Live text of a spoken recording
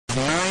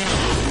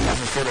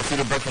episode of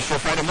Citi Breakfast Show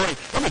Friday morning.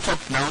 Let me talk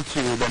now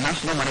to the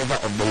National Manager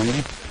of the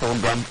LEAP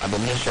program at the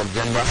Ministry of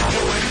Gender,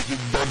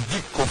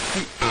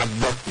 Kofi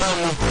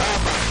Agbekponu.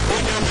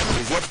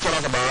 He's here to tell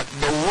us about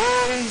the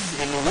ways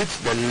in which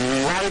the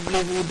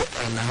livelihood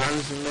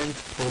enhancement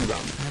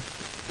program,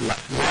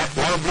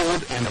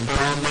 livelihood and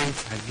empowerment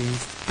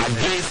against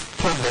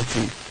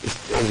poverty is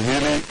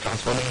really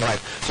transforming life.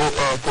 So,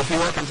 Kofi,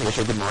 welcome to the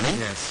show. Good morning.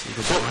 Yes.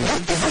 So,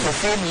 is this the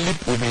same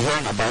LEAP we've been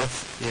hearing about?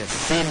 Yes.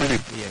 Same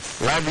LEAP.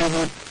 Yes.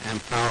 Livelihood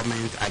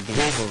Empowerment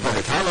against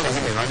poverty. How long has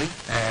it been running?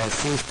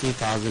 Since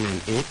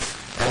 2008.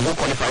 And who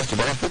qualifies to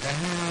benefit?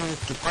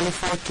 To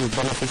qualify to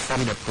benefit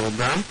from the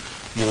program,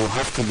 you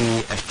have to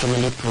be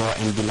extremely poor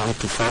and belong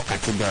to 4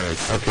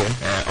 categories. Okay.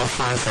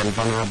 Orphans and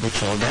vulnerable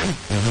children,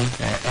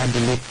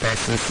 elderly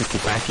persons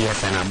 65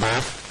 years and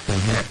above,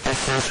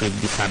 persons with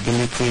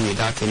disability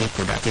without any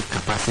productive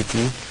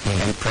capacity,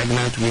 and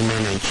pregnant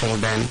women and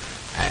children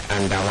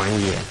under 1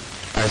 year.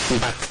 I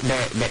see. But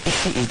the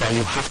issue is that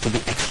you have to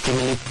be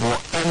extremely poor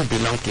and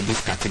belong to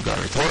this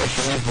category. What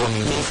extremely poor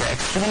means?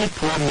 Extremely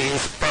poor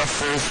means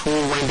persons who,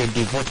 when they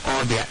devote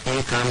all their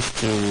incomes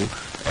to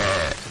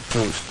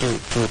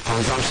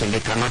consumption,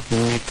 they cannot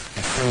meet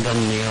a single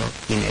meal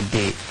in a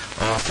day,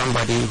 or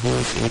somebody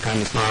whose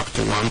income is not up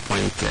to $1.25 per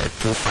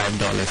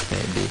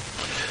day.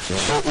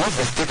 So what's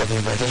the state of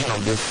implementation of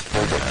this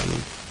program?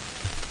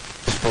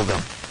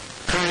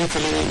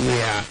 Currently, we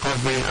are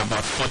covering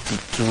about 42%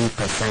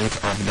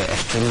 of the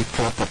extremely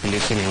poor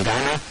population in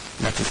Ghana.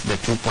 That is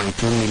the 2.2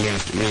 million.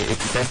 It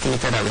is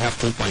estimated that we have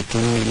 2.2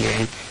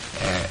 million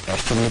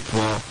extremely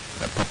poor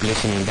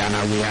population in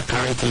Ghana. We are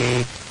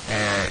currently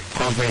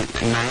covering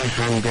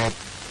 943,000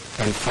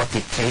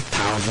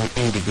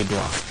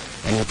 individuals.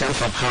 And in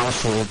terms of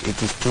household, it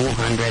is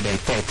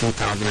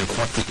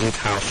 213,048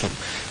 households.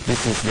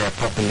 This is the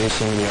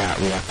population we are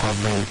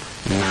covering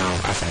now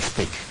as I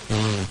speak.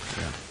 And